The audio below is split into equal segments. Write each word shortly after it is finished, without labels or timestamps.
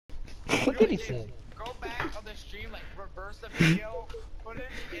did he say? Go back on the stream, like reverse the video footage,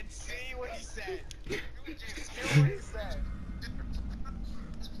 and see what he said. See what he said.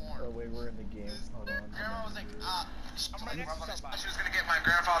 Oh wait, we're in the game. Hold on. Grandma was like, I'm right next to somebody. She was gonna get my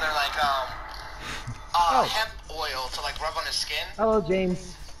grandfather like hemp oil to like rub on his skin. Hello,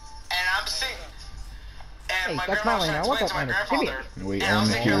 James. And I'm sitting. And Hey, my that's grandma was my trying to line. I want explain to that my line. grandfather. Wait, And I was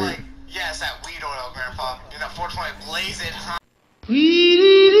on sitting here the like, yeah, it's that weed oil, grandpa. You know, 420 blaze it, huh?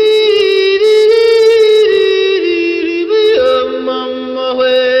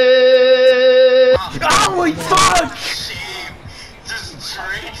 Oh my fuck! Shame. Just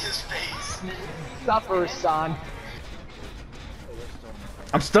drained his face. Suffer, son.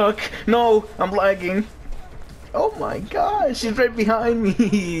 I'm stuck. No, I'm lagging. Oh my gosh, she's right behind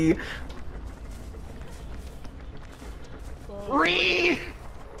me. Ree!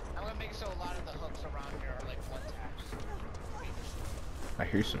 I'm gonna make it so a lot of the hooks around here are like one taps. I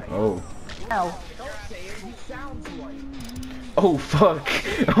hear some. Oh. Ow. Don't say it. He sounds like. Oh fuck.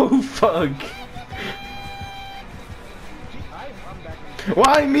 Oh fuck. I'm back.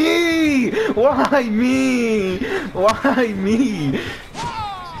 Why me? Why me? Why me?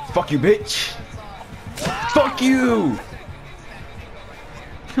 Fuck you, bitch. Fuck you.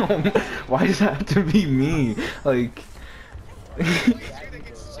 Why does that have to be me? Like,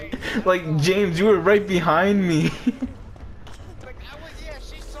 like James, you were right behind me. Like yeah,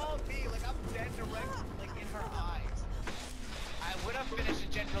 she saw me, like I'm dead direct, like in her eyes. I would have finished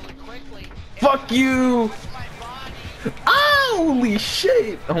the gen really quickly. Fuck you. My body. Holy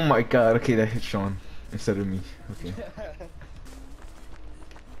shit. Oh my god. Okay, that hit Sean instead of me. Okay.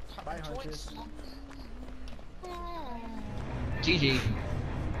 Bye, Huntress. GG.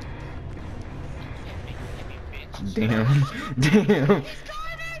 Damn. Damn.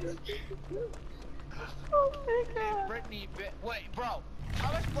 Brittany, wait, bro.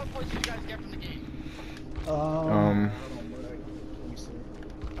 How much blood points did you guys get from the game?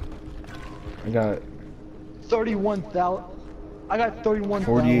 I got 31,000. I got 31,000.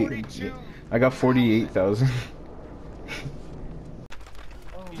 48. I got 48,000.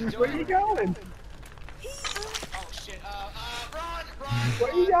 Where are you going? Oh shit, run!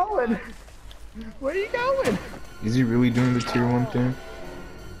 Where are you going? Where are you going? Is he really doing the tier 1 thing?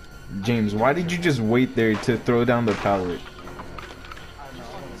 James, why did you just wait there to throw down the pallet?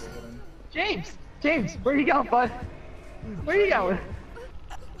 James! James, where are you going, bud? Where are you going?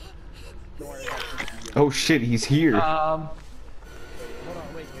 Oh shit, he's here. Hold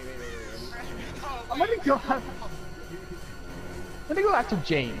on, wait. I'm gonna go. Let me go after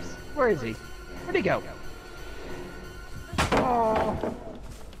James. Where is he? Where'd he go? Oh.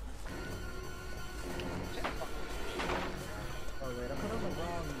 Oh wait, I put on the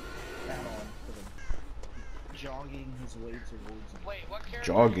wrong add-on for the jogging his way towards me. Wait, what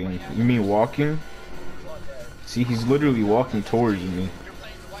character? Jogging? You mean walking? See, he's literally walking towards me. You're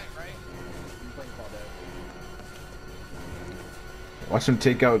playing the white, right? I'm playing Claudette. Watch him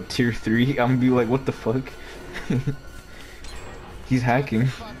take out tier 3. I'm gonna be like, what the fuck? He's hacking.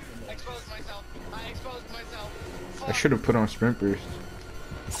 Exposed myself. I exposed myself. I should have put on sprint burst.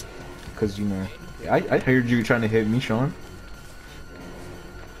 Cause you know, I heard you trying to hit me, Sean.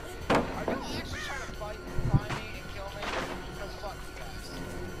 Are you actually trying to find me and kill me? Because fuck you guys.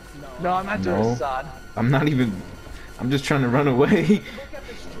 No, I'm after No. Assad. I'm not even. I'm just trying to run away. Look at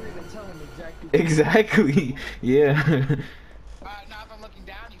the stream and tell him exactly. Exactly. Yeah. Now if I'm looking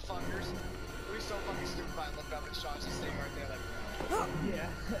down, you fuckers. We're so fucking stupid if I look up and Sean's just sitting right there like, Yeah.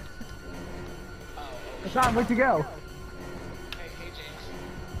 oh, Assad, where'd you go? hey James.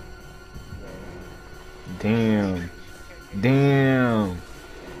 Damn. Damn.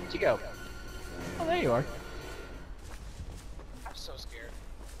 Where'd you go? Oh, there you are. I'm so scared.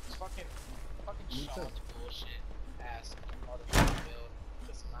 It's fucking Sean's bullshit ass motherfucking build.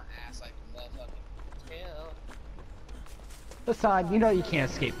 This is my ass like motherfucking tail. Assad, you know you can't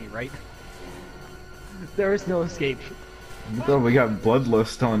escape me, right? There is no escape. Bro, we got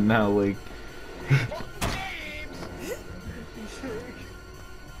bloodlust on now, like. James!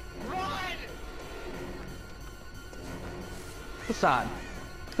 Run! Assad.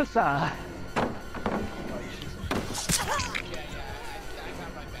 Assad. Yeah, I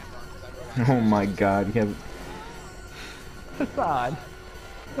got my back on because I wrote Oh my god, you have. Assad.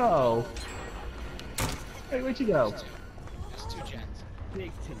 Go. Hey, where'd you go? There's two gens.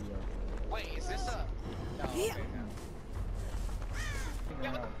 Big titty. Wait, is this a... No, okay, no.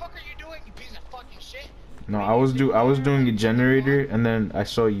 Yeah, what the fuck are you doing, you piece of fucking shit? No, I was doing a generator, and then I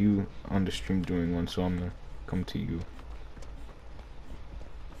saw you on the stream doing one, so I'm gonna come to you.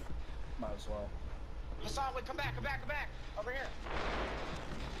 Might as well. Hassan, wait, come back. Over here.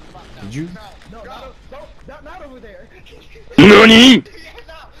 Fuck, no. Did you? No, not over there. NANI?!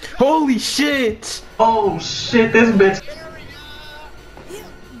 Holy shit! Oh shit, this bitch.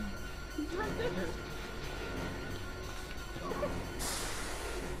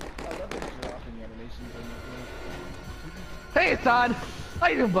 Hey, Todd. How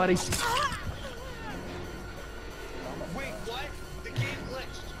you doing, buddy? Wait, what? The game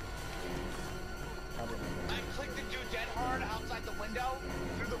glitched. I clicked to do dead hard outside the window,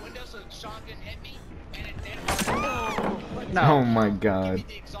 through the window so Sean didn't hit me, and it dead hard. No. Oh my god. Give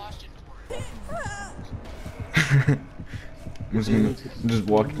me the exhaustion for it. I'm just gonna just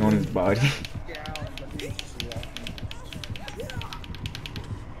walking on his body.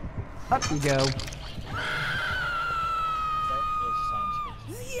 Up you go.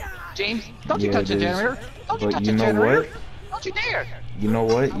 James, don't you Yeah, touch the it is. generator. Don't you But touch you the know generator. what? Don't you dare. You know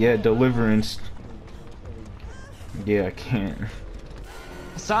what? Yeah, deliverance. Yeah, I can't.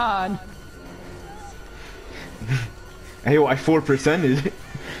 Hassan. Hey, I 4%ed it.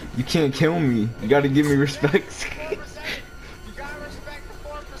 You can't kill me. You gotta give me respect. 4%! You gotta respect the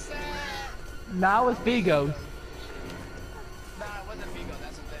 4%! Now it's Bigos. Nah, it wasn't Vigo,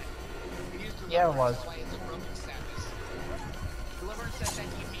 that's the thing. We used to Yeah, it was. That's why it's a broken status. Deliverance says that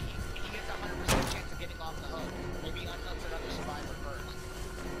he gets a 100% chance of getting off the hook. Maybe unhooks another survivor first.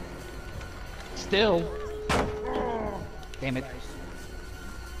 Still. Damn it.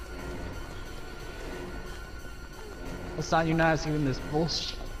 Hassan, you're not seeing this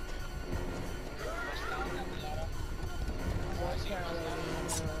bullshit.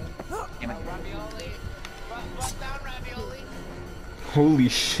 Damn it. Ravioli! Bust down, Ravioli! Holy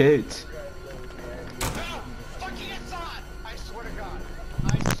shit. No! Fucking Hassan! I swear to God.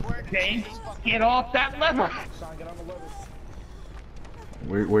 I swear to James, God. he's fucking- get off that lever. Sean, get on the level.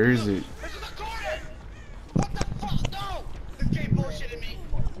 Where is it? This is the corner! What the fuck? No! This game bullshitted me.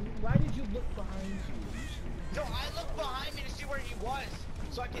 Why did you look behind you? No, I looked behind me to see where he was,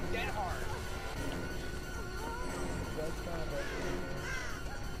 so I can dead hard.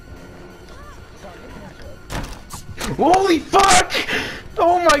 Holy fuck!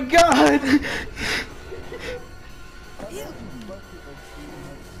 Oh my god!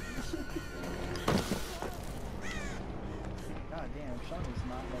 God damn, Sean is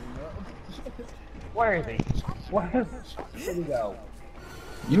not letting up. Where is he? Where did he go?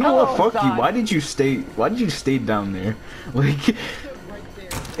 You know what? Oh, Fuck you. God. Why did you stay down there? Like, Right there.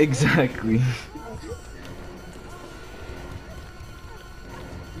 exactly. He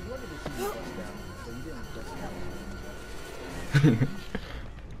wanted to see you bust down, but you didn't bust down.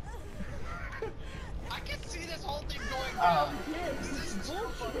 I can see this whole thing going down. This is too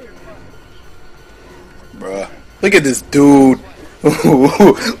fucking fun. Bruh, look at this dude.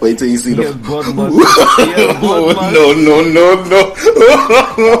 Wait till you see He the. has bloodlust. He has bloodlust. No, no, no, no.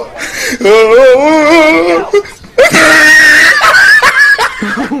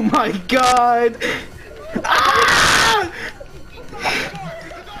 Oh my god! Ah! The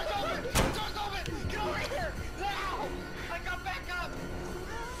door's open! The door's open! Get over here! Now! I got back up!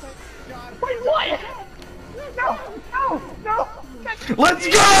 God. Wait, what? No, no, no. Let's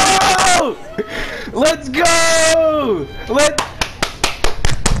go! Let's go!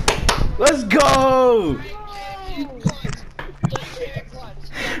 Let's go!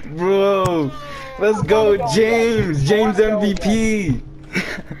 Bro, let's go, James! James MVP!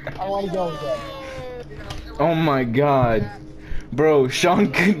 I want to go again. Oh my god. Bro,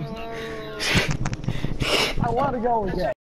 Sean could. I want to go again.